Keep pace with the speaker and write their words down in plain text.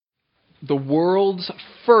the world's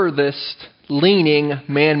furthest leaning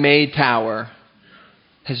man-made tower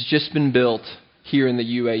has just been built here in the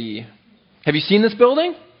UAE. Have you seen this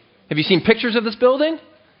building? Have you seen pictures of this building?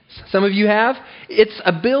 Some of you have. It's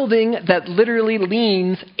a building that literally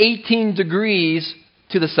leans 18 degrees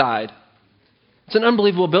to the side. It's an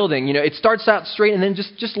unbelievable building. You know, it starts out straight and then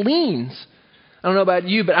just leans. I don't know about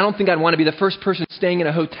you, but I don't think I'd want to be the first person staying in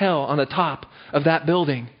a hotel on the top of that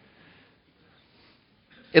building.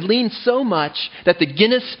 It leans so much that the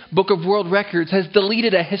Guinness Book of World Records has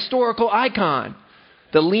deleted a historical icon.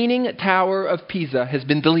 The Leaning Tower of Pisa has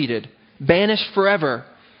been deleted, banished forever,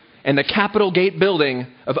 and the Capitol Gate building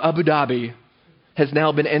of Abu Dhabi has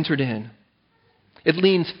now been entered in. It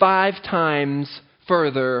leans 5 times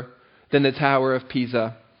further than the Tower of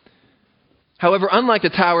Pisa. However, unlike the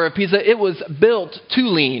Tower of Pisa, it was built to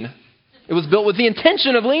lean. It was built with the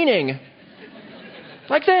intention of leaning.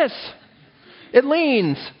 Like this. It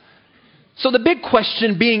leans. So the big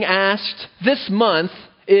question being asked this month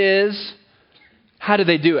is, how do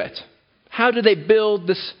they do it? How do they build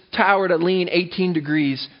this tower to lean 18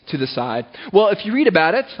 degrees to the side? Well, if you read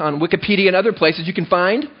about it on Wikipedia and other places, you can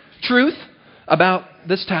find truth about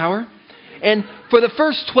this tower. And for the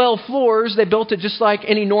first 12 floors, they built it just like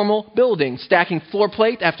any normal building, stacking floor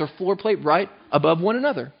plate after floor plate right above one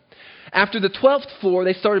another. After the 12th floor,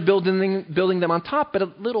 they started building them on top, but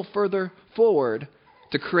a little further forward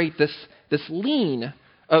to create this lean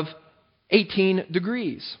of 18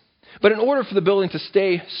 degrees. But in order for the building to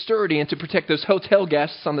stay sturdy and to protect those hotel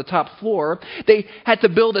guests on the top floor, they had to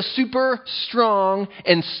build a super strong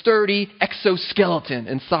and sturdy exoskeleton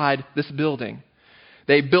inside this building.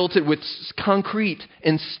 They built it with concrete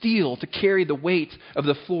and steel to carry the weight of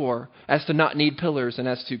the floor, as to not need pillars and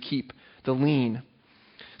as to keep the lean.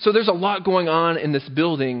 So there's a lot going on in this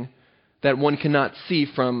building that one cannot see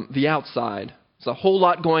from the outside. There's a whole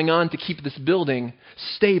lot going on to keep this building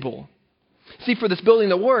stable. See, for this building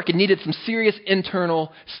to work, it needed some serious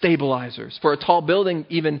internal stabilizers. For a tall building,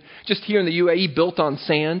 even just here in the UAE, built on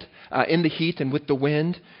sand, in the heat and with the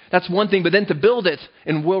wind, that's one thing. But then to build it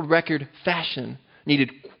in world record fashion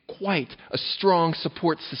needed quite a strong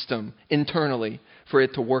support system internally for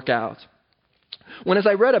it to work out. As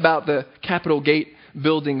I read about the Capitol Gate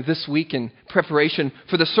building this week in preparation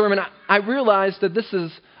for the sermon, I realized that this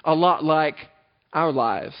is a lot like our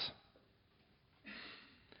lives.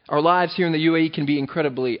 Our lives here in the UAE can be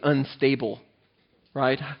incredibly unstable,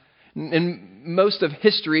 right? In most of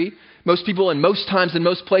history, most people in most times in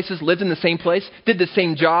most places lived in the same place, did the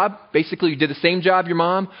same job. Basically, you did the same job your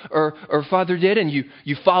mom or father did, and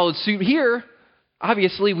you followed suit. Here,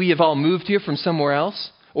 obviously, we have all moved here from somewhere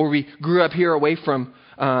else, or we grew up here away from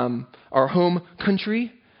our home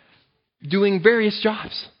country, doing various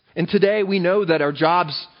jobs. And today, we know that our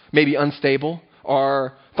jobs may be unstable,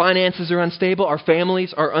 our finances are unstable, our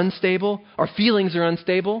families are unstable, our feelings are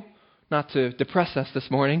unstable. Not to depress us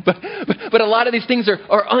this morning, but a lot of these things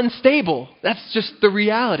are unstable. That's just the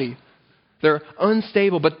reality. They're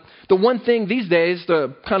unstable. But the one thing these days,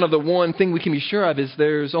 the one thing we can be sure of is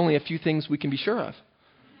there's only a few things we can be sure of.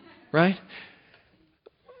 Right?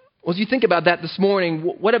 Well, as you think about that this morning,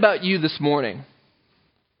 what about you this morning?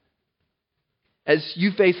 As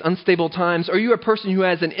you face unstable times, are you a person who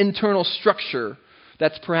has an internal structure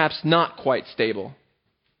that's perhaps not quite stable?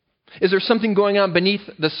 Is there something going on beneath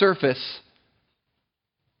the surface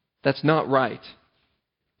that's not right?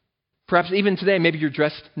 Perhaps even today, maybe you're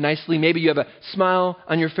dressed nicely. Maybe you have a smile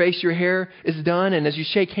on your face. Your hair is done. And as you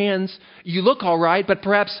shake hands, you look all right. But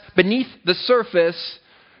perhaps beneath the surface,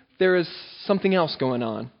 there is something else going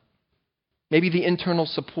on. Maybe the internal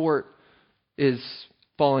support is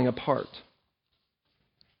falling apart.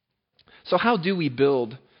 So how do we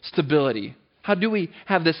build stability? How do we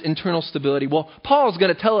have this internal stability? Well, Paul's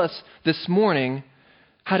going to tell us this morning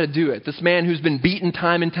how to do it. This man who's been beaten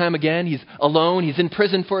time and time again. He's alone. He's in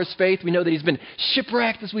prison for his faith. We know that he's been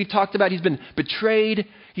shipwrecked, as we've talked about. He's been betrayed.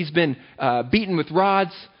 He's been beaten with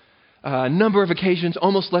rods a number of occasions,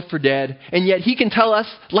 almost left for dead. And yet he can tell us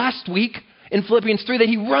last week in Philippians 3 that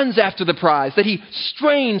he runs after the prize, that he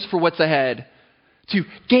strains for what's ahead to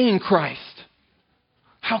gain Christ.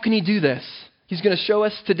 How can he do this? He's going to show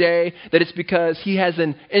us today that it's because he has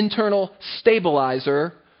an internal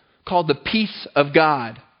stabilizer called the peace of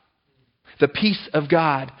God. The peace of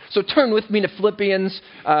God. So turn with me to Philippians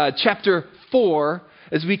chapter 4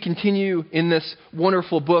 as we continue in this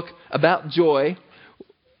wonderful book about joy.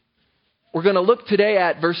 We're going to look today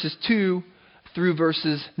at verses 2 through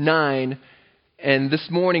verses 9. And this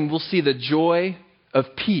morning we'll see the joy of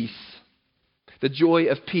peace. The joy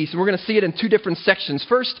of peace. And we're going to see it in 2 different sections.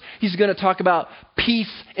 First, he's going to talk about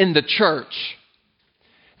peace in the church.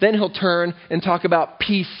 Then he'll turn and talk about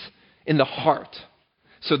peace in the heart.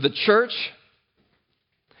 So the church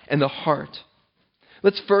and the heart.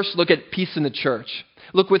 Let's first look at peace in the church.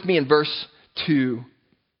 Look with me in verse 2.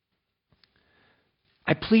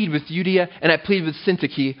 I plead with Euodia and I plead with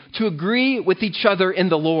Syntyche to agree with each other in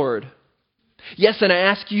the Lord. Yes, and I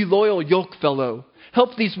ask you, loyal yokefellow,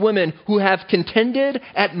 help these women who have contended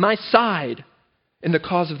at my side in the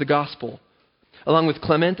cause of the gospel, along with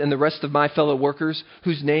Clement and the rest of my fellow workers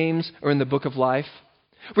whose names are in the book of life.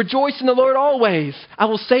 Rejoice in the Lord always. I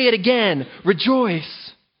will say it again.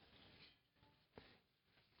 Rejoice.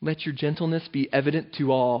 Let your gentleness be evident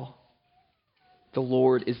to all. The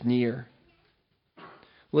Lord is near.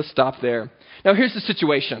 Let's stop there. Now here's the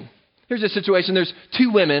situation. There's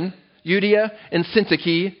two women, Euodia and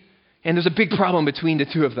Syntyche, and there's a big problem between the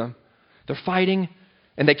two of them. They're fighting,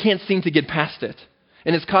 and they can't seem to get past it.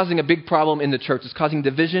 And it's causing a big problem in the church. It's causing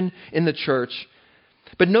division in the church.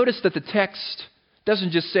 But notice that the text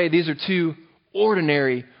doesn't just say these are two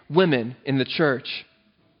ordinary women in the church.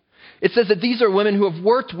 It says that these are women who have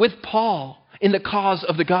worked with Paul in the cause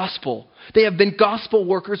of the gospel. They have been gospel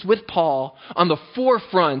workers with Paul on the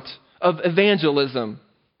forefront of evangelism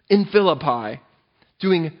in Philippi,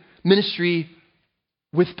 doing ministry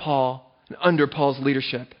with Paul and under Paul's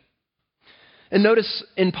leadership. And notice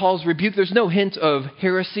in Paul's rebuke, there's no hint of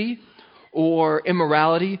heresy or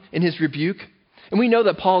immorality in his rebuke. And we know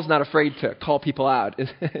that Paul's not afraid to call people out,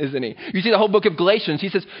 isn't he? You see the whole book of Galatians. He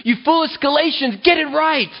says, you foolish Galatians, get it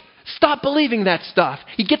right. Stop believing that stuff.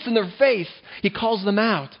 He gets in their face. He calls them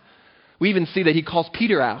out. We even see that he calls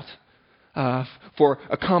Peter out for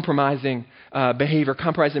a compromising behavior,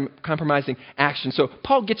 compromising action. So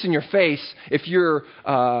Paul gets in your face if you're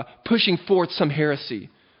pushing forth some heresy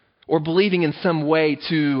or believing in some way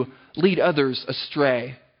to lead others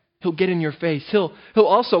astray. He'll get in your face. He'll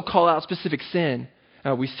also call out specific sin.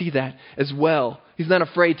 We see that as well. He's not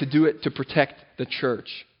afraid to do it to protect the church.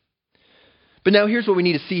 But now here's what we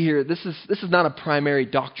need to see here. This is not a primary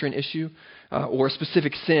doctrine issue or a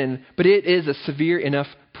specific sin, but it is a severe enough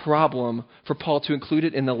problem for Paul to include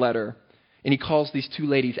it in the letter. And he calls these two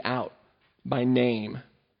ladies out by name.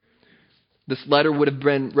 This letter would have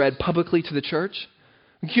been read publicly to the church.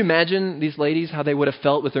 Can you imagine these ladies, how they would have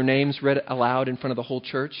felt with their names read aloud in front of the whole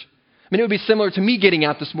church? I mean, it would be similar to me getting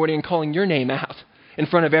out this morning and calling your name out in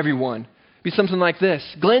front of everyone. It'd be something like this.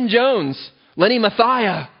 Glenn Jones, Lenny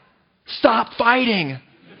Mathia, stop fighting.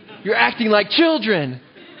 You're acting like children.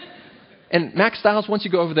 And Max Stiles wants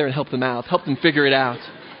you to go over there and help them out, help them figure it out.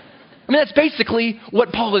 I mean, that's basically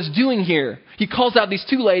what Paul is doing here. He calls out these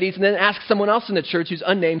two ladies and then asks someone else in the church who's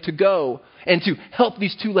unnamed to go and to help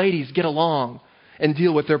these two ladies get along and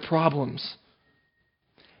deal with their problems.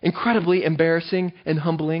 Incredibly embarrassing and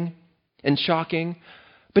humbling and shocking.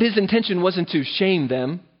 But his intention wasn't to shame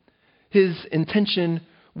them. His intention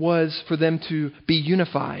was for them to be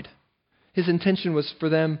unified. His intention was for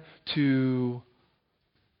them to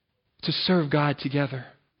serve God together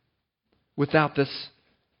without this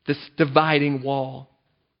dividing wall.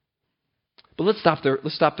 But let's stop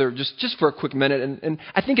there just for a quick minute. And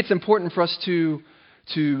I think it's important for us to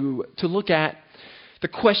look at the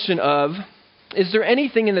question of, is there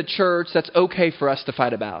anything in the church that's okay for us to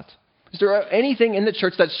fight about? Is there anything in the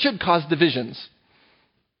church that should cause divisions?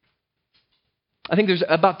 I think there's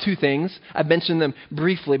about two things. I've mentioned them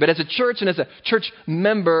briefly. But as a church and as a church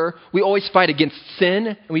member, we always fight against sin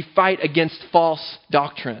and we fight against false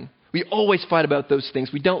doctrine. We always fight about those things.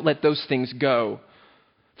 We don't let those things go.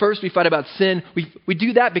 First, we fight about sin. We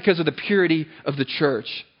do that because of the purity of the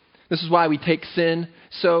church. This is why we take sin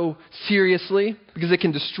so seriously, because it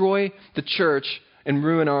can destroy the church and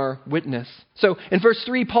ruin our witness. So in verse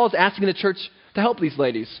 3, Paul's asking the church to help these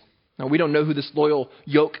ladies. Now, we don't know who this loyal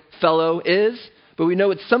yoke fellow is, but we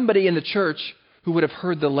know it's somebody in the church who would have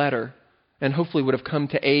heard the letter and hopefully would have come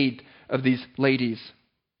to aid of these ladies.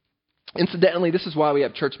 Incidentally, this is why we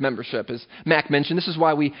have church membership. As Mac mentioned, this is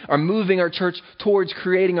why we are moving our church towards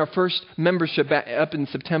creating our first membership up in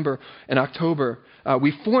September and October.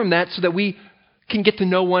 We form that so that we can get to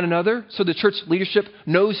know one another, so the church leadership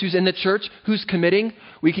knows who's in the church, who's committing.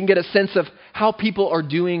 We can get a sense of how people are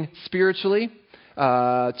doing spiritually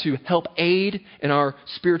to help aid in our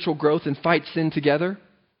spiritual growth and fight sin together.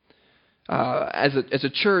 As a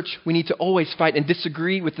church, we need to always fight and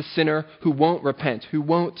disagree with the sinner who won't repent, who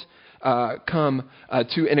won't come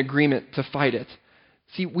to an agreement to fight it.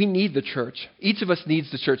 See, we need the church. Each of us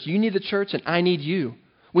needs the church. You need the church and I need you.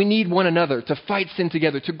 We need one another to fight sin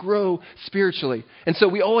together, to grow spiritually. And so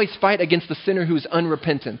we always fight against the sinner who is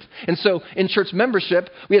unrepentant. And so in church membership,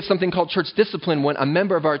 we have something called church discipline when a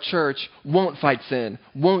member of our church won't fight sin,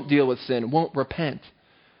 won't deal with sin, won't repent.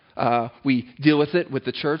 we deal with it with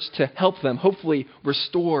the church to help them, hopefully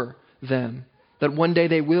restore them, that one day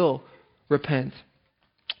they will repent.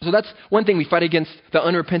 So that's one thing we fight against the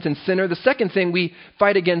unrepentant sinner. The second thing, we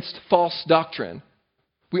fight against false doctrine.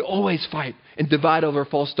 We always fight and divide over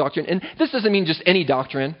false doctrine. And this doesn't mean just any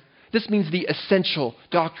doctrine. This means the essential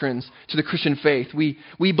doctrines to the Christian faith. We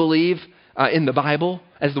believe in the Bible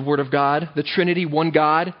as the Word of God, the Trinity, one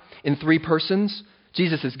God in three persons.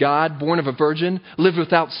 Jesus is God, born of a virgin, lived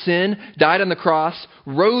without sin, died on the cross,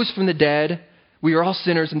 rose from the dead. We are all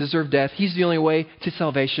sinners and deserve death. He's the only way to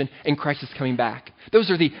salvation, and Christ is coming back. Those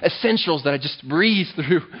are the essentials that I just breezed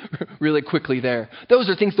through really quickly there. Those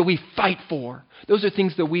are things that we fight for. Those are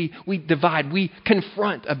things that we divide, we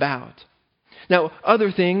confront about. Now,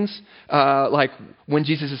 other things, like when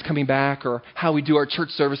Jesus is coming back or how we do our church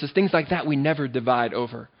services, things like that we never divide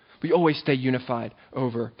over. We always stay unified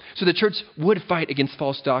over. So the church would fight against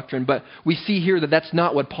false doctrine, but we see here that that's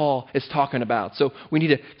not what Paul is talking about. So we need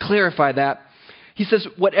to clarify that. He says,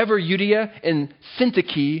 whatever Euodia and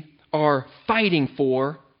Syntyche are fighting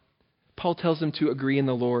for, Paul tells them to agree in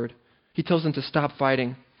the Lord. He tells them to stop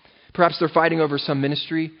fighting. Perhaps they're fighting over some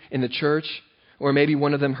ministry in the church, or maybe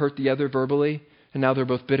one of them hurt the other verbally, and now they're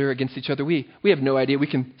both bitter against each other. We have no idea. We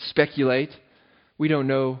can speculate. We don't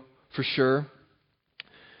know for sure.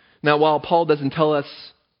 Now, while Paul doesn't tell us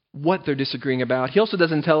what they're disagreeing about, he also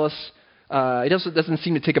doesn't tell us, he also doesn't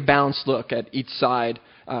seem to take a balanced look at each side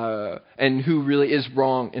and who really is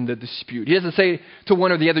wrong in the dispute. He doesn't say to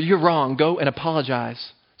one or the other, you're wrong, go and apologize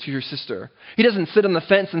to your sister. He doesn't sit on the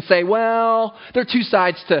fence and say, well, there are two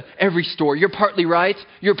sides to every story. You're partly right,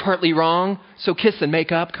 you're partly wrong, so kiss and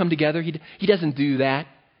make up, come together. He doesn't do that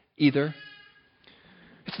either.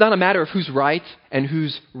 It's not a matter of who's right and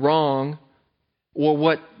who's wrong, or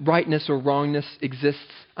what rightness or wrongness exists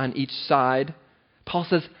on each side. Paul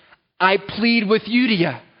says, I plead with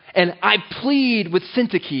Euodia and I plead with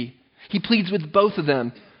Syntyche. He pleads with both of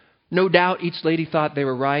them. No doubt each lady thought they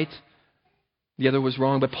were right, the other was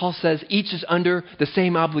wrong, but Paul says each is under the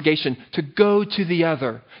same obligation to go to the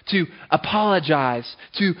other, to apologize,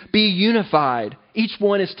 to be unified. Each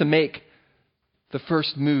one is to make the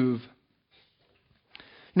first move.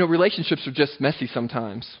 You know, relationships are just messy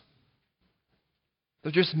sometimes.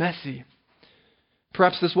 They're just messy.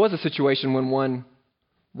 Perhaps this was a situation when one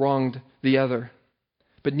wronged the other,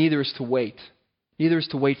 but neither is to wait. Neither is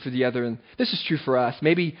to wait for the other. And this is true for us.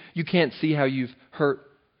 Maybe you can't see how you've hurt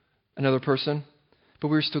another person, but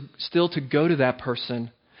we're still to go to that person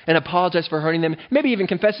and apologize for hurting them. Maybe even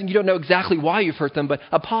confessing you don't know exactly why you've hurt them, but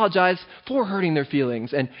apologize for hurting their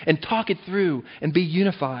feelings and talk it through and be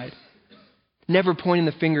unified. Never pointing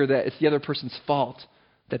the finger that it's the other person's fault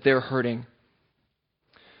that they're hurting.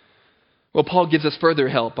 Well, Paul gives us further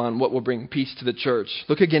help on what will bring peace to the church.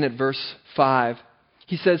 Look again at verse 5.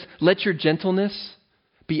 He says, let your gentleness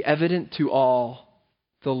be evident to all.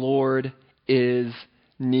 The Lord is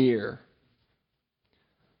near.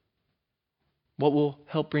 What will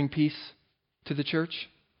help bring peace to the church?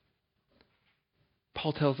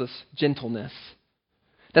 Paul tells us gentleness.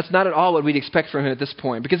 That's not at all what we'd expect from him at this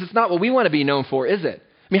point, because it's not what we want to be known for, is it?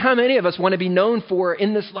 I mean, how many of us want to be known for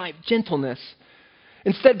in this life gentleness?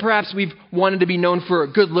 Instead, perhaps we've wanted to be known for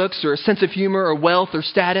good looks or a sense of humor or wealth or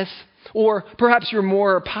status. Or perhaps you're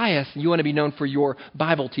more pious and you want to be known for your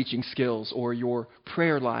Bible teaching skills or your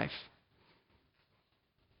prayer life.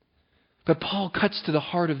 But Paul cuts to the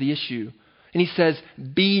heart of the issue and he says,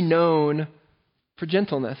 be known for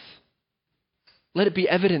gentleness. Let it be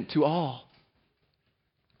evident to all.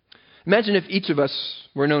 Imagine if each of us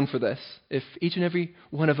were known for this. If each and every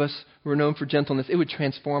one of us were known for gentleness, it would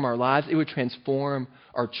transform our lives. It would transform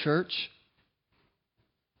our church.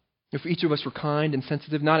 If each of us were kind and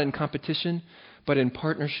sensitive, not in competition, but in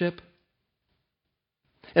partnership.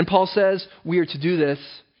 And Paul says we are to do this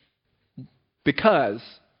because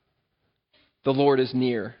the Lord is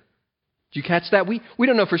near. Did you catch that? We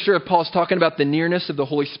don't know for sure if Paul's talking about the nearness of the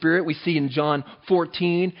Holy Spirit we see in John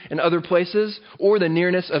 14 and other places, or the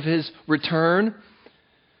nearness of his return.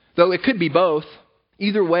 Though it could be both.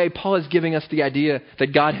 Either way, Paul is giving us the idea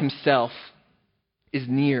that God himself is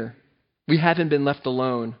near. We haven't been left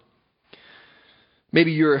alone.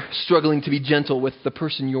 Maybe you're struggling to be gentle with the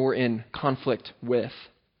person you're in conflict with.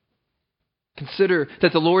 Consider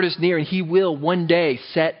that the Lord is near and he will one day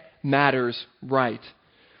set matters right.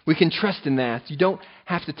 We can trust in that. You don't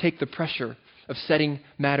have to take the pressure of setting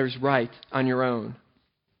matters right on your own.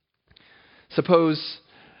 Suppose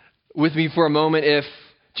with me for a moment if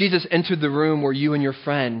Jesus entered the room where you and your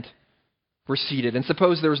friend were seated, and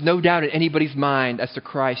suppose there was no doubt in anybody's mind as to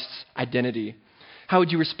Christ's identity. How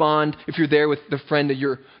would you respond if you're there with the friend that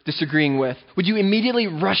you're disagreeing with? Would you immediately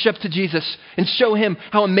rush up to Jesus and show him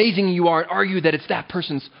how amazing you are and argue that it's that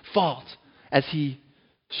person's fault as he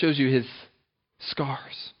shows you his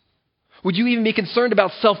scars? Would you even be concerned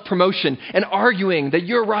about self-promotion and arguing that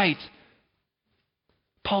you're right?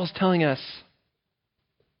 Paul's telling us,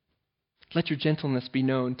 let your gentleness be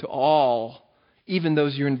known to all, even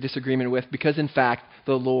those you're in disagreement with, because in fact,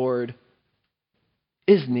 the Lord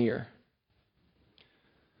is near.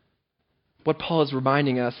 What Paul is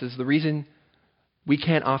reminding us is the reason we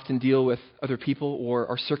can't often deal with other people or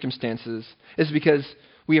our circumstances is because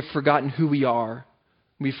we have forgotten who we are.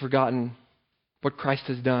 We've forgotten what Christ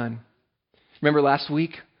has done. Remember last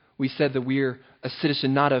week, we said that we're a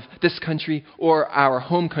citizen not of this country or our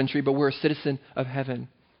home country, but we're a citizen of heaven.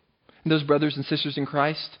 And those brothers and sisters in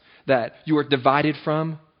Christ that you are divided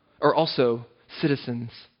from are also citizens.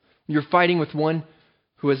 You're fighting with one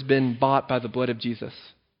who has been bought by the blood of Jesus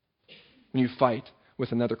when you fight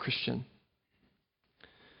with another Christian.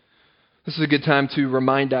 This is a good time to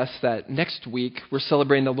remind us that next week we're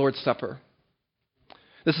celebrating the Lord's Supper.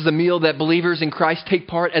 This is a meal that believers in Christ take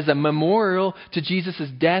part as a memorial to Jesus'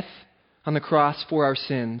 death on the cross for our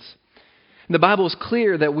sins. And the Bible is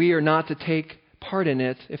clear that we are not to take part in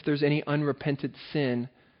it if there's any unrepented sin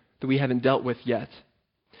that we haven't dealt with yet.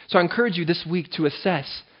 So I encourage you this week to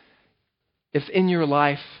assess if in your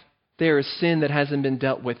life there is sin that hasn't been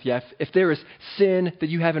dealt with yet, if there is sin that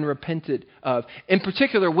you haven't repented of, in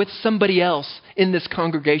particular with somebody else in this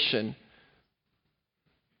congregation.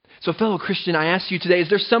 So fellow Christian, I ask you today, is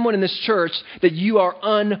there someone in this church that you are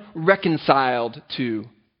unreconciled to?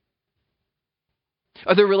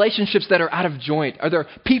 Are there relationships that are out of joint? Are there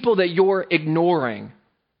people that you're ignoring?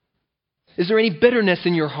 Is there any bitterness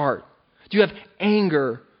in your heart? Do you have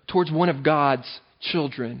anger towards one of God's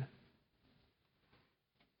children?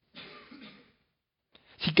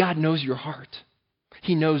 See, God knows your heart.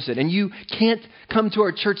 He knows it. And you can't come to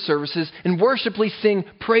our church services and worshipfully sing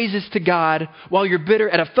praises to God while you're bitter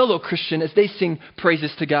at a fellow Christian as they sing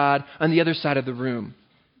praises to God on the other side of the room.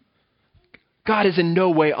 God is in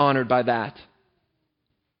no way honored by that.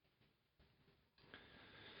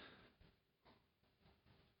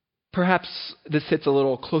 Perhaps this hits a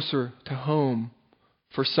little closer to home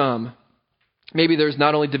for some. Maybe there's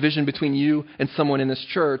not only division between you and someone in this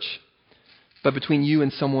church, but between you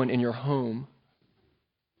and someone in your home.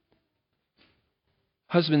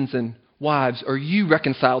 Husbands and wives, are you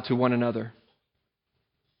reconciled to one another?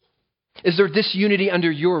 Is there disunity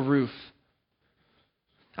under your roof?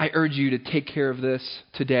 I urge you to take care of this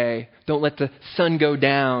today. Don't let the sun go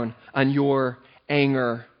down on your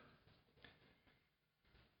anger.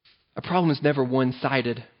 A problem is never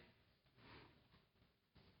one-sided.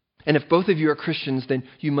 And if both of you are Christians, then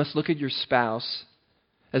you must look at your spouse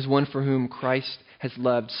as one for whom Christ has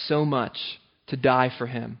loved so much to die for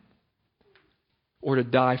him or to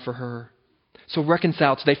die for her. So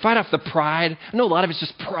reconcile today. Fight off the pride. I know a lot of it's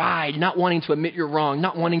just pride, not wanting to admit you're wrong,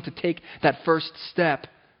 not wanting to take that first step.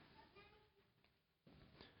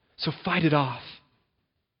 So fight it off.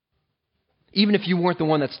 Even if you weren't the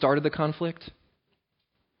one that started the conflict,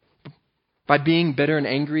 by being bitter and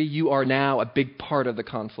angry, you are now a big part of the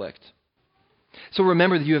conflict. So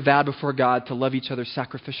remember that you have vowed before God to love each other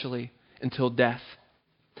sacrificially until death.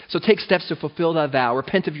 So take steps to fulfill that vow.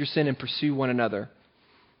 Repent of your sin and pursue one another.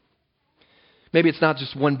 Maybe it's not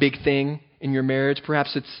just one big thing in your marriage.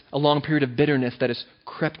 Perhaps it's a long period of bitterness that has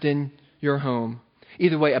crept in your home.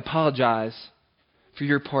 Either way, apologize for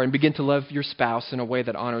your part and begin to love your spouse in a way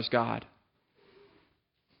that honors God.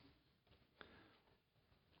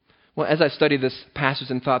 Well, as I studied this passage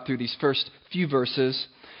and thought through these first few verses,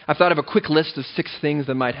 I thought of a quick list of 6 things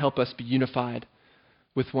that might help us be unified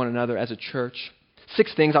with one another as a church.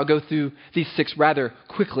 6 things. I'll go through these 6 rather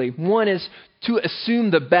quickly. One is to assume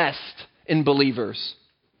the best in believers.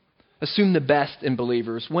 Assume the best in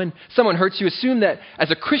believers. When someone hurts you, assume that as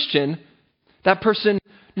a Christian, that person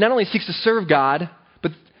not only seeks to serve God,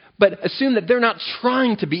 but assume that they're not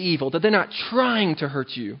trying to be evil, that they're not trying to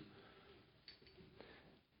hurt you.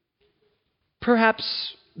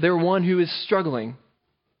 Perhaps they're one who is struggling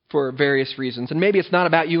for various reasons, and maybe it's not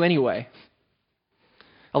about you anyway.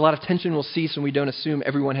 A lot of tension will cease when we don't assume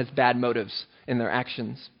everyone has bad motives in their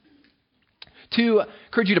actions. 2,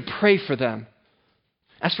 encourage you to pray for them.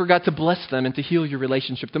 Ask for God to bless them and to heal your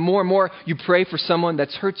relationship. The more and more you pray for someone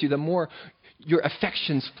that's hurt you, the more your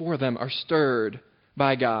affections for them are stirred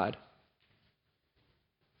by God.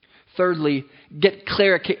 Thirdly, get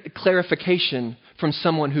clarification from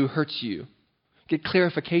someone who hurts you. Get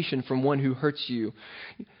clarification from one who hurts you.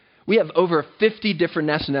 We have over 50 different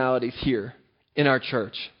nationalities here in our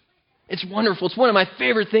church. It's wonderful. It's one of my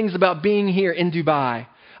favorite things about being here in Dubai.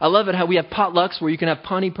 I love it how we have potlucks where you can have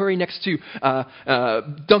pani puri next to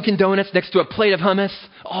Dunkin' Donuts, next to a plate of hummus,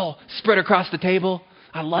 all spread across the table.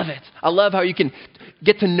 I love it. I love how you can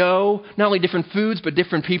get to know not only different foods, but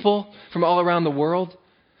different people from all around the world.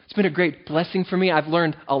 It's been a great blessing for me. I've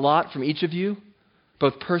learned a lot from each of you,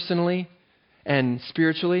 both personally and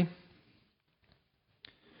spiritually.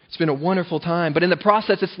 It's been a wonderful time. But in the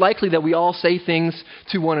process, it's likely that we all say things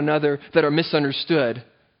to one another that are misunderstood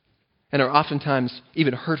and are oftentimes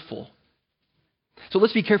even hurtful. So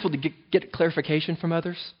let's be careful to get clarification from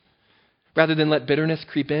others rather than let bitterness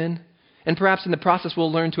creep in. And perhaps in the process,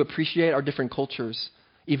 we'll learn to appreciate our different cultures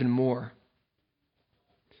even more.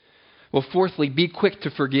 Well, fourthly, be quick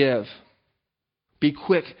to forgive. Be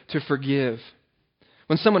quick to forgive.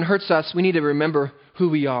 When someone hurts us, we need to remember who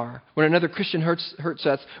we are. When another Christian hurts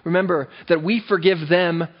us, remember that we forgive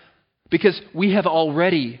them because we have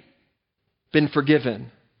already been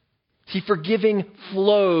forgiven. See, forgiving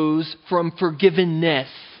flows from forgiveness.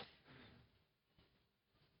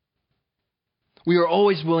 We are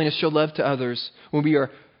always willing to show love to others when we are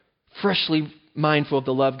freshly mindful of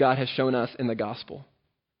the love God has shown us in the gospel.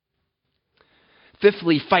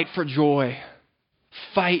 Fifthly, fight for joy.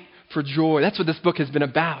 Fight for joy. That's what this book has been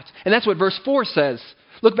about. And that's what verse 4 says.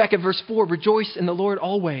 Look back at verse 4. Rejoice in the Lord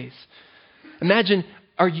always. Imagine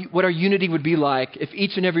what our unity would be like if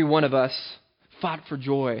each and every one of us fought for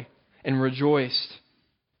joy and rejoiced.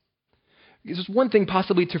 There's one thing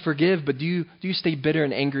possibly to forgive, but do you stay bitter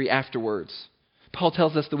and angry afterwards? Paul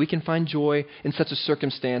tells us that we can find joy in such a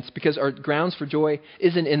circumstance because our grounds for joy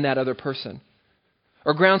isn't in that other person.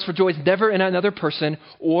 Our grounds for joy is never in another person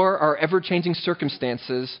or our ever-changing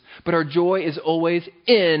circumstances, but our joy is always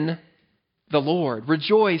in the Lord.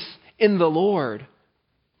 Rejoice in the Lord.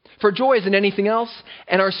 For joy isn't anything else,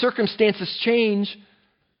 and our circumstances change,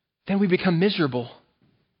 then we become miserable.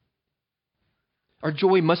 Our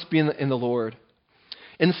joy must be in the Lord.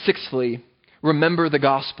 And sixthly, remember the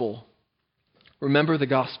gospel. Remember the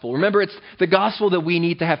gospel. Remember, it's the gospel that we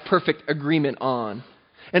need to have perfect agreement on.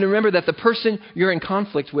 And remember that the person you're in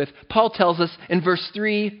conflict with, Paul tells us in verse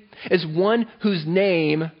 3, is one whose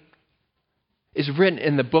name is written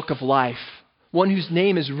in the book of life. One whose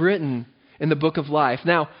name is written in the book of life.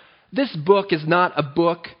 Now, this book is not a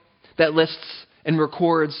book that lists and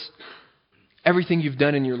records everything you've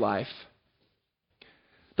done in your life.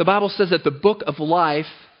 The Bible says that the book of life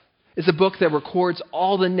is a book that records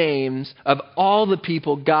all the names of all the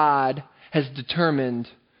people God has determined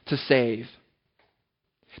to save.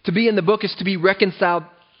 To be in the book is to be reconciled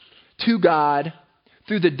to God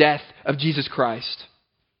through the death of Jesus Christ,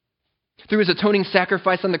 through his atoning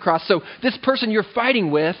sacrifice on the cross. So this person you're fighting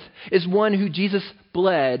with is one who Jesus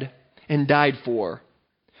bled and died for.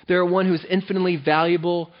 They're one who is infinitely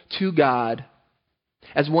valuable to God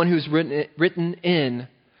as one who is written in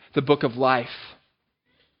the book of life.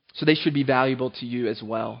 So they should be valuable to you as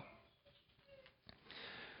well.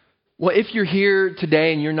 Well, if you're here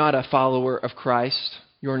today and you're not a follower of Christ,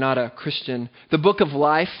 you're not a Christian, the book of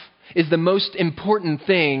life is the most important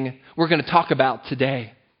thing we're going to talk about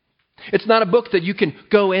today. It's not a book that you can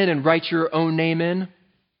go in and write your own name in.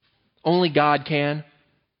 Only God can.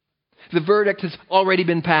 The verdict has already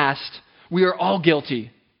been passed. We are all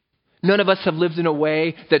guilty. None of us have lived in a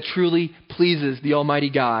way that truly pleases the Almighty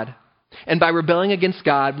God. And by rebelling against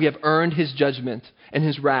God, we have earned his judgment and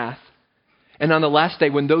his wrath. And on the last day,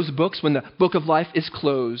 when the book of life is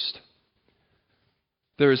closed,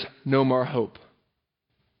 there is no more hope.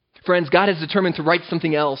 Friends, God has determined to write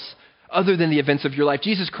something else other than the events of your life.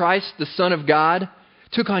 Jesus Christ, the Son of God,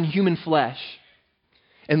 took on human flesh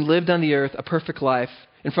and lived on the earth a perfect life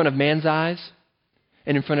in front of man's eyes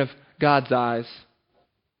and in front of God's eyes.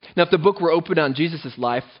 Now, if the book were opened on Jesus'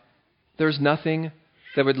 life, there's nothing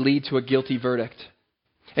that would lead to a guilty verdict.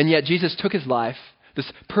 And yet Jesus took his life,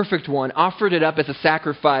 this perfect one, offered it up as a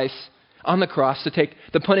sacrifice on the cross to take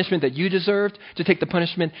the punishment that you deserved, to take the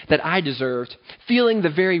punishment that I deserved, feeling the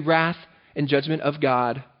very wrath and judgment of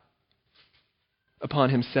God upon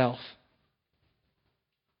himself,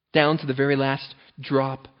 down to the very last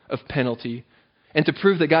drop of penalty. And to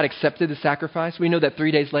prove that God accepted the sacrifice, we know that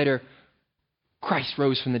 3 days later, Christ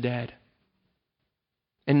rose from the dead.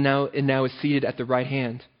 And now is seated at the right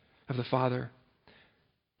hand of the Father.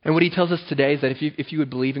 And what he tells us today is that if you would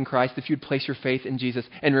believe in Christ, if you would place your faith in Jesus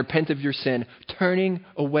and repent of your sin, turning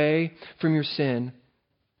away from your sin,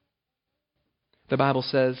 the Bible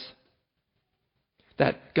says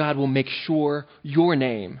that God will make sure your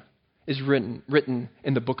name is written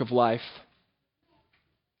in the book of life.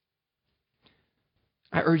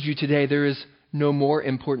 I urge you today, there is no more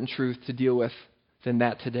important truth to deal with than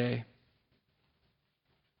that today.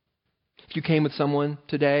 If you came with someone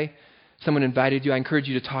today, someone invited you, I encourage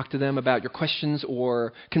you to talk to them about your questions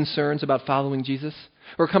or concerns about following Jesus.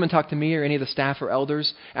 Or come and talk to me or any of the staff or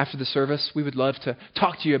elders after the service. We would love to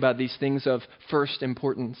talk to you about these things of first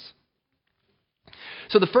importance.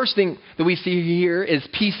 So the first thing that we see here is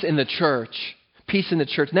peace in the church. Peace in the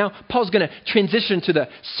church. Now, Paul's going to transition to the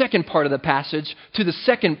second part of the passage, to the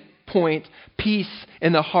second point, peace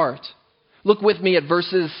in the heart. Look with me at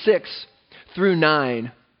verses 6 through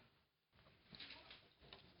 9.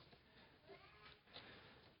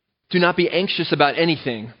 Do not be anxious about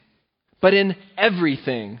anything, but in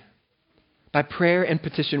everything, by prayer and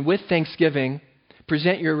petition, with thanksgiving,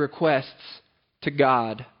 present your requests to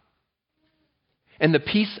God. And the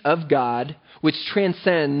peace of God, which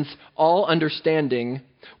transcends all understanding,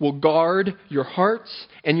 will guard your hearts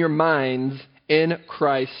and your minds in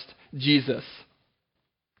Christ Jesus.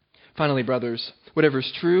 Finally, brothers, whatever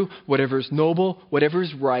is true, whatever is noble, whatever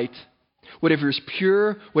is right, whatever is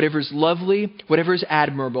pure, whatever is lovely, whatever is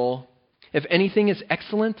admirable, if anything is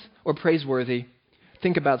excellent or praiseworthy,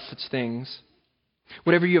 think about such things.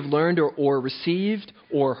 Whatever you have learned or received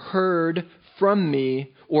or heard from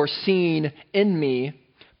me or seen in me,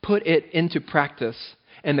 put it into practice,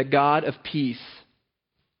 and the God of peace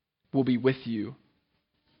will be with you.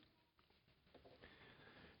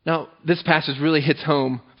 Now, this passage really hits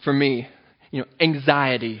home for me.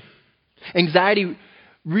 Anxiety. Anxiety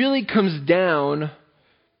really comes down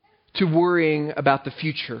to worrying about the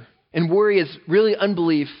future. And worry is really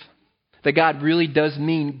unbelief that God really does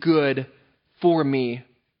mean good for me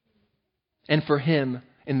and for him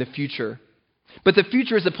in the future. But the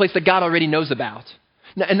future is a place that God already knows about.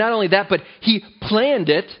 And not only that, but he planned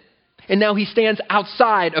it, and now he stands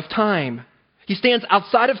outside of time. He stands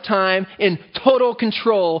outside of time in total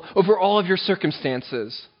control over all of your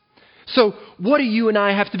circumstances. So what do you and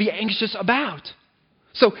I have to be anxious about?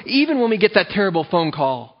 So even when we get that terrible phone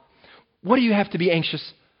call, what do you have to be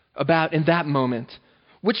anxious about in that moment?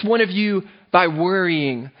 Which one of you, by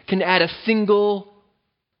worrying, can add a single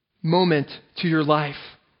moment to your life?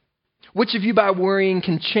 Which of you, by worrying,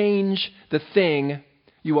 can change the thing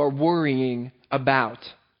you are worrying about?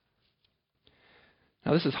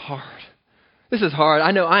 Now, this is hard. This is hard.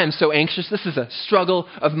 I know I am so anxious. This is a struggle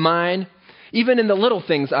of mine. Even in the little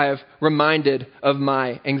things, I have reminded of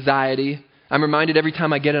my anxiety. I'm reminded every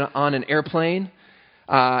time I get on an airplane.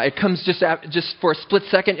 It comes just for a split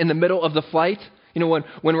second in the middle of the flight. When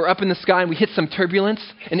we're up in the sky and we hit some turbulence,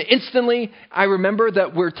 and instantly I remember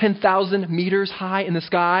that we're 10,000 meters high in the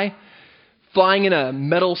sky, flying in a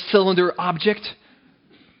metal cylinder object,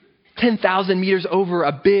 10,000 meters over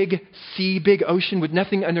a big sea, big ocean with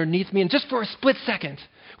nothing underneath me. And just for a split second,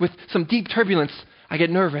 with some deep turbulence, I get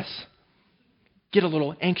nervous, get a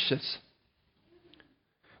little anxious.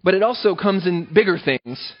 But it also comes in bigger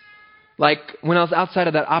things. Like when I was outside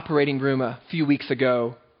of that operating room a few weeks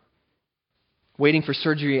ago, waiting for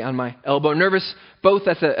surgery on my elbow, nervous both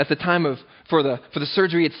at the time for the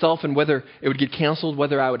surgery itself and whether it would get canceled,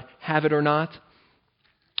 whether I would have it or not.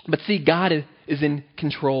 But see, God is in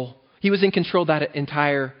control. He was in control that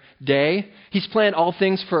entire day. He's planned all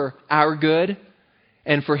things for our good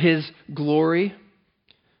and for his glory.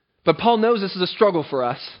 But Paul knows this is a struggle for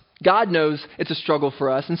us. God knows it's a struggle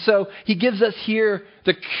for us. And so he gives us here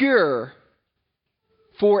the cure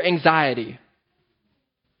for anxiety.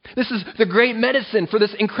 This is the great medicine for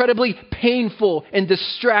this incredibly painful and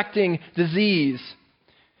distracting disease.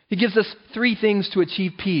 He gives us 3 things to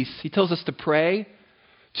achieve peace. He tells us to pray,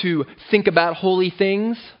 to think about holy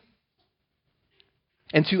things,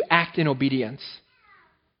 and to act in obedience.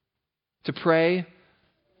 To pray,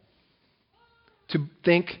 to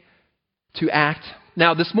think, to act.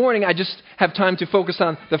 Now, this morning, I just have time to focus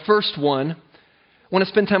on the first one. I want to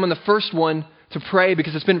spend time on the first one to pray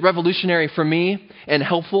because it's been revolutionary for me and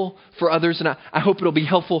helpful for others, and I hope it'll be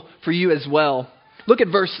helpful for you as well. Look at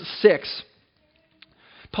verse 6.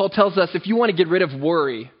 Paul tells us if you want to get rid of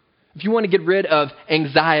worry, if you want to get rid of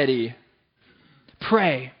anxiety,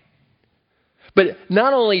 pray. But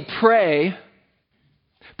not only pray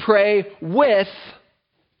with,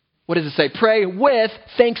 what does it say? Pray with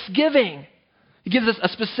thanksgiving. He gives us a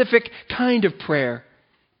specific kind of prayer.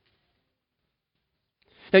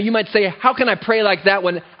 Now you might say, how can I pray like that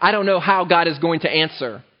when I don't know how God is going to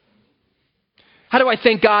answer? How do I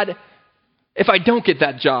thank God if I don't get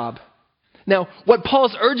that job? Now, what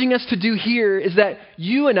Paul's urging us to do here is that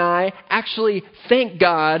you and I actually thank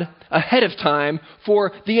God ahead of time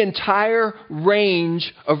for the entire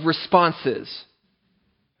range of responses.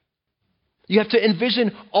 You have to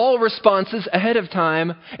envision all responses ahead of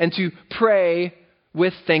time and to pray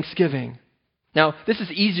with thanksgiving. Now, this is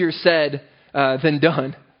easier said than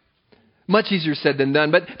done. Much easier said than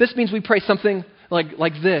done. But this means we pray something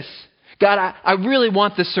like this. God, I really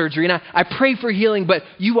want this surgery, and I pray for healing, but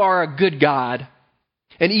you are a good God.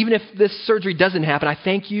 And even if this surgery doesn't happen, I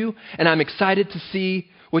thank you, and I'm excited to see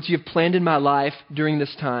what you have planned in my life during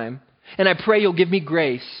this time. And I pray you'll give me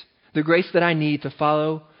grace, the grace that I need to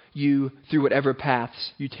follow you through whatever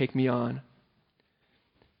paths you take me on.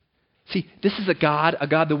 See, this is a God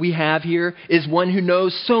that we have here is one who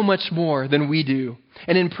knows so much more than we do.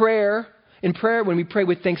 And in prayer, when we pray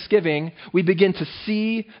with thanksgiving, we begin to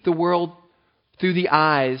see the world through the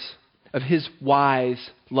eyes of his wise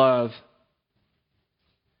love.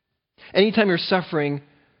 Anytime you're suffering,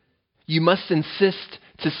 you must insist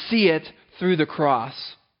to see it through the cross.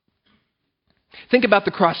 Think about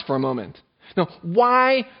the cross for a moment. Now,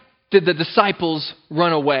 why did the disciples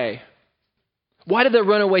run away? Why did they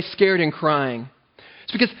run away scared and crying?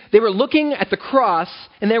 It's because they were looking at the cross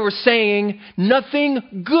and they were saying,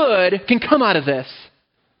 nothing good can come out of this.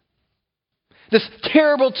 This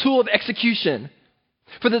terrible tool of execution.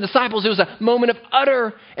 For the disciples, it was a moment of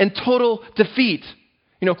utter and total defeat.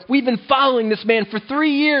 We've been following this man for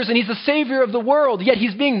 3 years and he's the Savior of the world, yet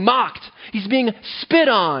he's being mocked. He's being spit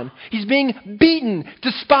on. He's being beaten,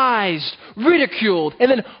 despised, ridiculed,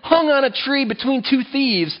 and then hung on a tree between two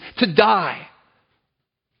thieves to die.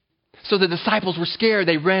 So the disciples were scared.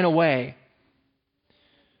 They ran away.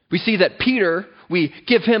 We see that Peter, we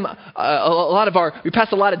give him we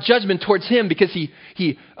pass a lot of judgment towards him because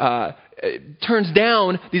he turns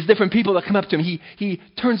down these different people that come up to him. He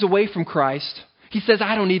turns away from Christ. He says,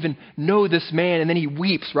 I don't even know this man. And then he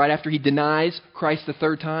weeps right after he denies Christ the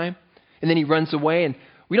third time. And then he runs away. And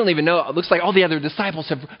we don't even know. It looks like all the other disciples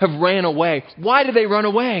have ran away. Why did they run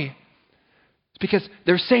away? It's because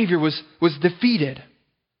their Savior was defeated.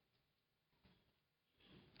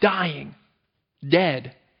 Dying.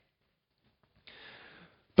 Dead.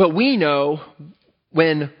 But we know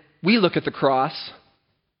when we look at the cross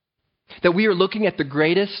that we are looking at the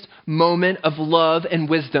greatest moment of love and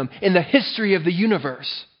wisdom in the history of the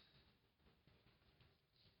universe.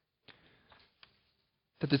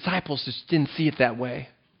 The disciples just didn't see it that way.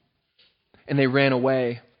 And they ran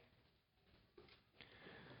away.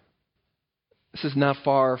 This is not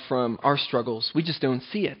far from our struggles. We just don't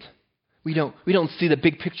see it. We don't see the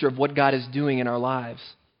big picture of what God is doing in our lives.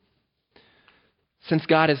 Since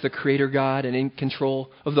God is the creator God and in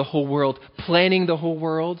control of the whole world, planning the whole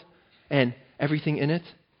world and everything in it,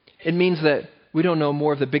 it means that we don't know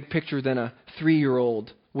more of the big picture than a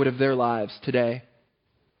 3-year-old would of their lives today.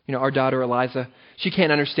 Our daughter Eliza, she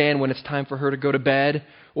can't understand when it's time for her to go to bed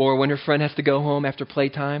or when her friend has to go home after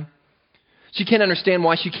playtime. She can't understand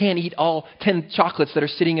why she can't eat all 10 chocolates that are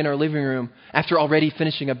sitting in our living room after already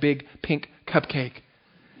finishing a big pink cupcake.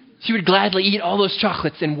 She would gladly eat all those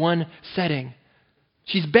chocolates in one setting.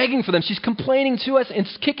 She's begging for them. She's complaining to us and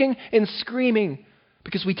kicking and screaming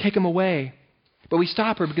because we take them away. But we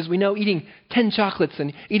stop her because we know eating 10 chocolates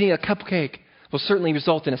and eating a cupcake will certainly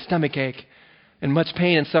result in a stomachache and much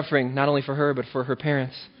pain and suffering, not only for her, but for her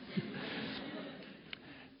parents.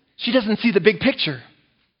 She doesn't see the big picture.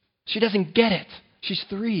 She doesn't get it. She's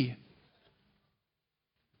 3.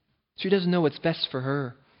 She doesn't know what's best for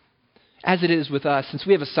her. As it is with us, since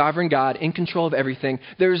we have a sovereign God in control of everything,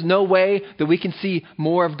 there is no way that we can see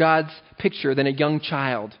more of God's picture than a young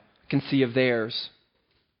child can see of theirs.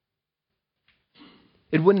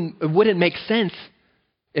 It wouldn't make sense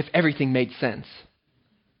if everything made sense.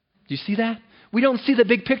 Do you see that? We don't see the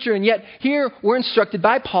big picture, and yet here we're instructed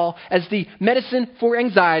by Paul as the medicine for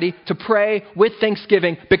anxiety to pray with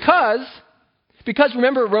thanksgiving because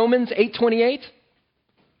remember Romans 8:28?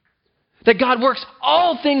 That God works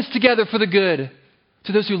all things together for the good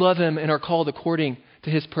to those who love him and are called according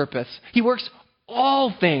to his purpose. He works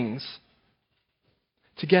all things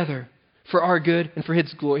together for our good and for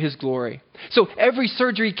his glory. So every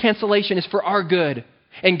surgery cancellation is for our good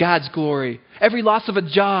and God's glory. Every loss of a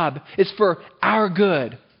job is for our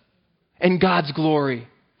good and God's glory.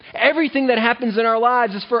 Everything that happens in our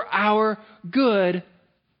lives is for our good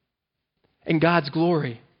and God's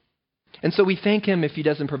glory. And so we thank him if he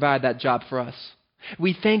doesn't provide that job for us.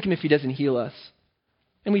 We thank him if he doesn't heal us.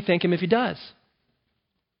 And we thank him if he does.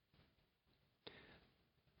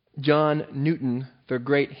 John Newton, the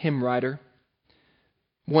great hymn writer,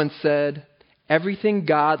 once said, "Everything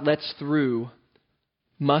God lets through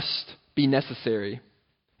must be necessary,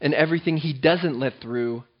 and everything he doesn't let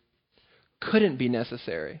through couldn't be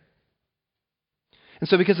necessary." And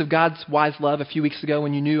so because of God's wise love, a few weeks ago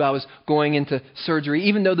when you knew I was going into surgery,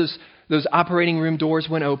 even though those operating room doors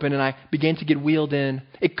went open and I began to get wheeled in,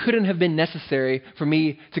 it couldn't have been necessary for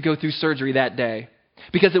me to go through surgery that day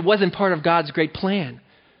because it wasn't part of God's great plan.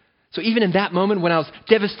 So even in that moment when I was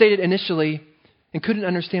devastated initially and couldn't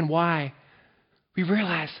understand why, we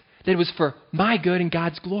realized that it was for my good and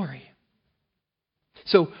God's glory.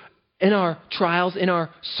 So in our trials, in our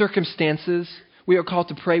circumstances, we are called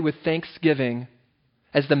to pray with thanksgiving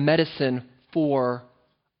as the medicine for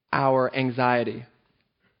our anxiety.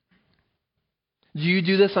 Do you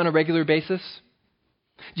do this on a regular basis?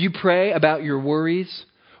 Do you pray about your worries,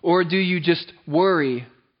 or do you just worry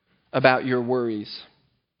about your worries?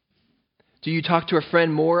 Do you talk to a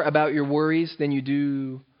friend more about your worries than you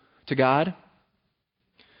do to God?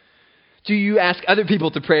 Do you ask other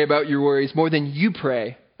people to pray about your worries more than you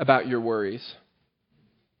pray about your worries?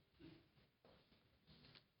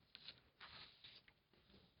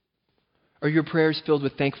 Are your prayers filled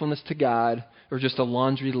with thankfulness to God, or just a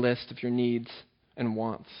laundry list of your needs and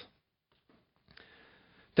wants?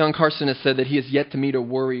 Don Carson has said that he has yet to meet a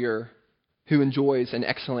worrier who enjoys an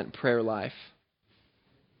excellent prayer life.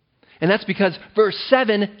 And that's because verse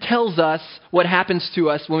 7 tells us what happens to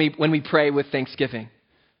us when we pray with thanksgiving.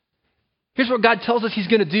 Here's what God tells us He's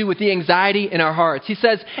going to do with the anxiety in our hearts. He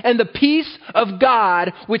says, "And the peace of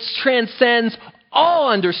God, which transcends all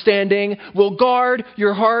understanding, will guard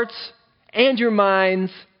your hearts and your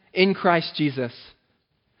minds in Christ Jesus."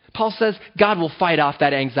 Paul says God will fight off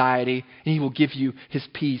that anxiety and He will give you His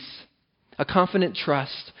peace. A confident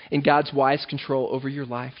trust in God's wise control over your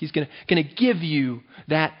life. He's going to give you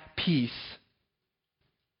that peace.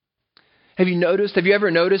 Have you ever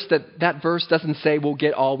noticed that verse doesn't say we'll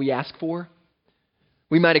get all we ask for?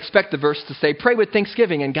 We might expect the verse to say, pray with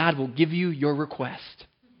thanksgiving and God will give you your request.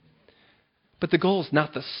 But the goal is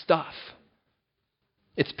not the stuff.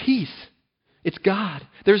 It's peace. It's God.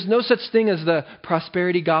 There's no such thing as the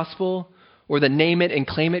prosperity gospel or the name it and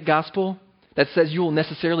claim it gospel that says you will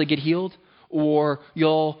necessarily get healed or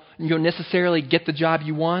you'll necessarily get the job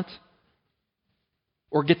you want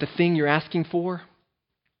or get the thing you're asking for.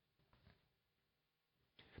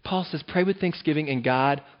 Paul says, pray with thanksgiving and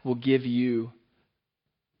God will give you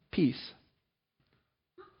peace.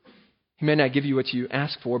 He may not give you what you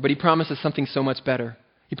ask for, but He promises something so much better.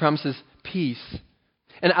 He promises peace.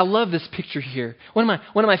 And I love this picture here. One of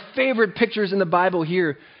my favorite pictures in the Bible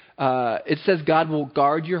here, it says God will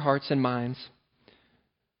guard your hearts and minds.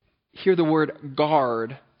 Here the word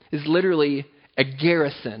guard is literally a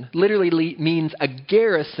garrison. Literally means a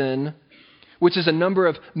garrison, which is a number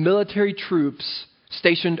of military troops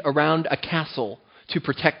stationed around a castle to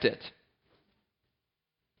protect it.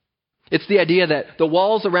 It's the idea that the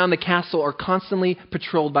walls around the castle are constantly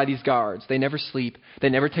patrolled by these guards. They never sleep. They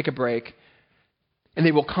never take a break. And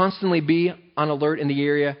they will constantly be on alert in the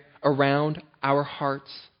area around our hearts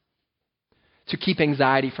to keep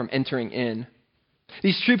anxiety from entering in.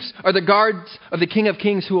 These troops are the guards of the King of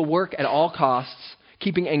Kings who will work at all costs,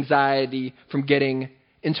 keeping anxiety from getting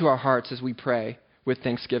into our hearts as we pray with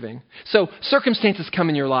thanksgiving. So circumstances come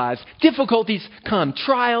in your lives. Difficulties come.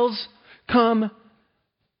 Trials come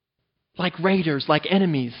like raiders, like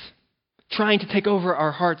enemies, trying to take over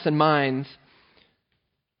our hearts and minds.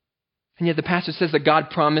 And yet the passage says that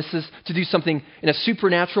God promises to do something in a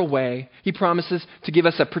supernatural way. He promises to give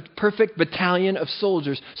us a perfect battalion of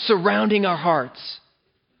soldiers surrounding our hearts,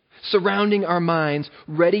 surrounding our minds,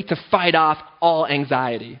 ready to fight off all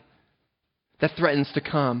anxiety that threatens to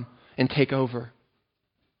come and take over.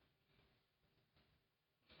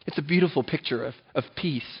 It's a beautiful picture of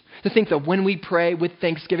peace. To think that when we pray with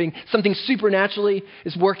thanksgiving, something supernaturally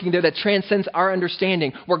is working there that transcends our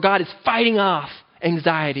understanding, where God is fighting off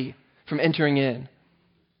anxiety from entering in.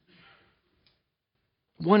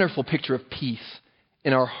 Wonderful picture of peace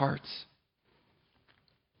in our hearts.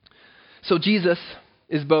 So Jesus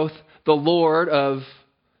is both the Lord of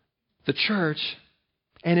the church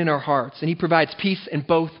and in our hearts. And He provides peace in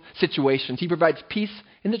both situations. He provides peace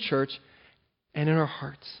in the church and in our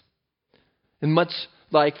hearts. And much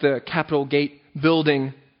like the Capitol Gate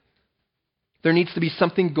building, there needs to be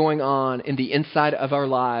something going on in the inside of our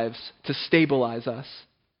lives to stabilize us.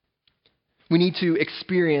 We need to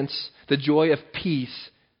experience the joy of peace.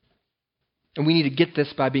 And we need to get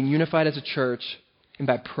this by being unified as a church and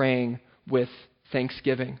by praying with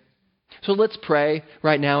thanksgiving. So let's pray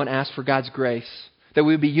right now and ask for God's grace, that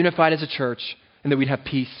we would be unified as a church and that we'd have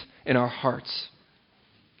peace in our hearts.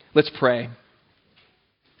 Let's pray.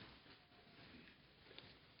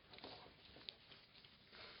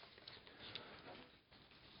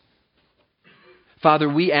 Father,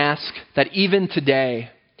 we ask that even today,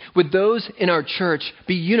 would those in our church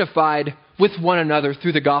be unified with one another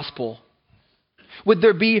through the gospel? Would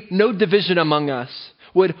there be no division among us?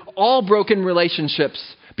 Would all broken relationships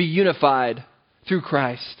be unified through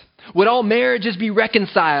Christ? Would all marriages be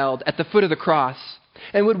reconciled at the foot of the cross?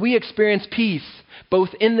 And would we experience peace both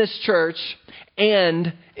in this church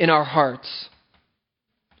and in our hearts?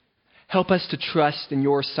 Help us to trust in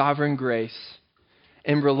your sovereign grace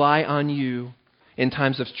and rely on you in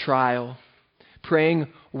times of trial, praying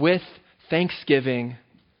with thanksgiving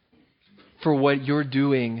for what you're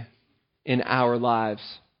doing in our lives.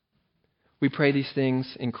 We pray these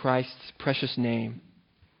things in Christ's precious name.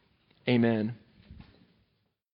 Amen.